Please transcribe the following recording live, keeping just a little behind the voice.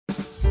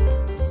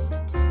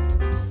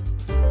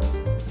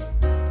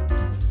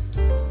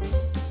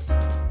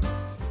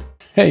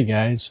Hey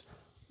guys,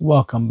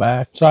 welcome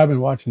back. So I've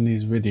been watching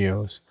these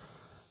videos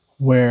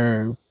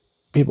where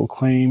people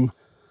claim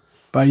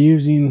by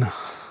using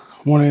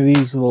one of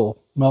these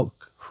little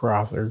milk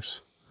frothers,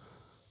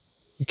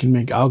 you can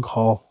make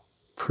alcohol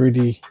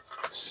pretty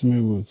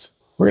smooth.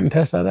 We're going to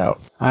test that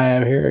out. I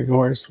have here, of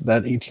course,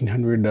 that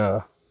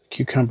 1800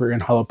 cucumber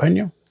and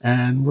jalapeno,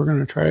 and we're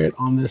going to try it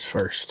on this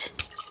first.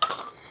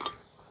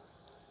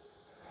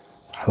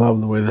 I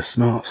love the way this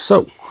smells.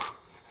 So,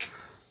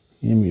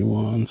 give me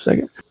 1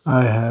 second.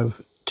 I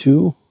have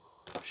 2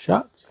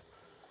 shots.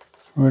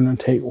 We're going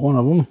to take one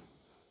of them,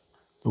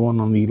 the one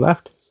on the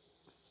left,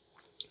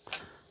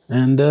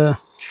 and oh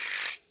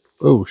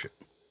shit.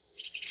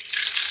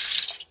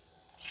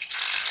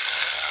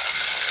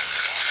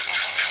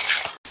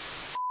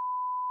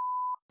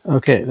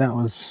 Okay, that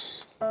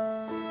was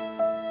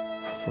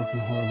fucking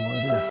horrible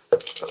idea.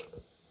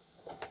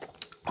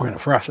 We're gonna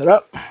froth it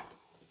up.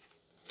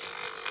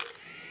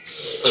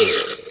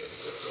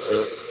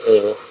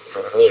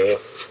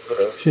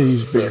 Should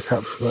use bigger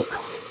cups, but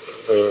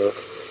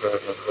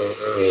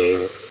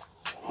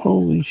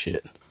holy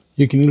shit.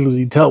 You can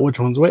easily tell which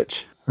one's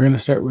which. We're gonna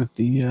start with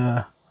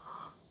the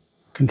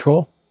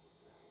control.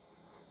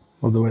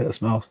 Love the way that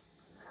smells.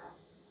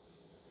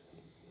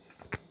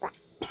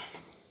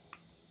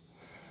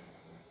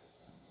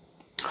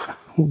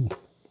 Ooh.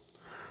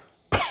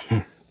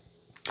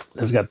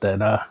 It's got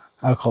that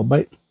alcohol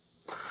bite,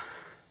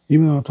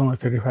 even though it's only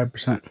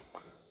 35%.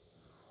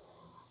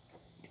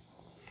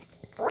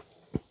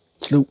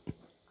 Sloop.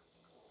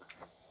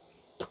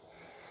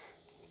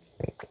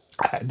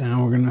 Alright,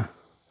 now we're gonna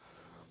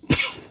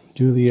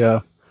do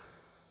the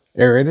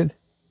aerated.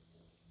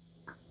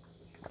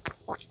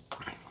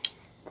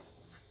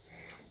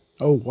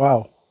 Oh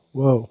wow.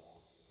 Whoa.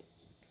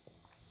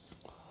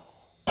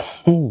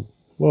 Oh,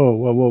 whoa,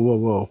 whoa, whoa, whoa,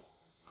 whoa.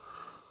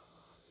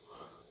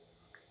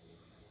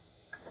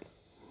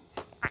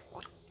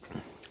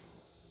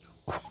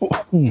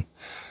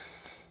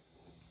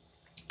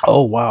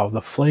 Oh wow,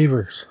 the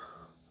flavors.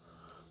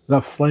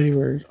 The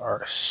flavors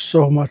are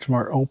so much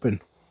more open.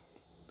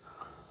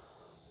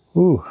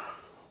 Ooh.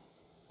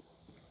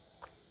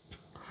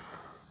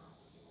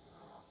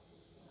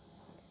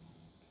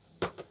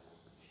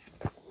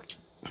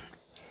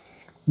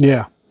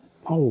 Yeah.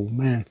 Oh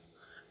man.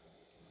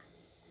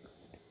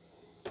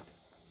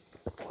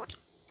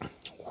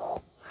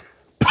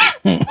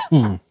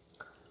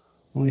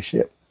 Holy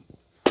shit.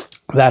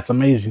 That's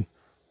amazing.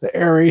 The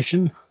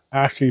aeration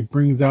actually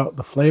brings out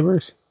the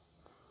flavors.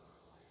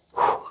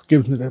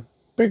 Gives it a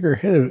bigger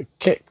hit of a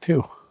kick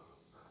too.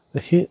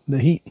 The heat. The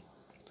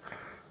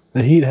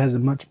heat has a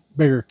much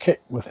bigger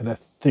kick with it, I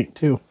think,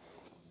 too.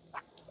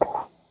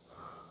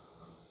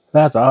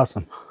 That's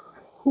awesome.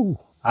 Whew,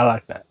 I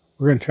like that.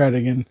 We're going to try it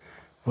again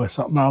with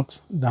something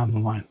else down the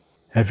line.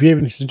 If you have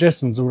any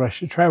suggestions of what I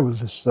should try with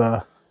this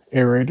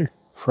aerator,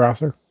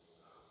 frother,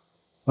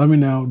 let me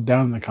know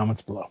down in the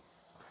comments below.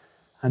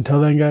 Until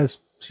then,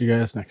 guys, see you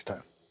guys next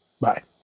time. Bye.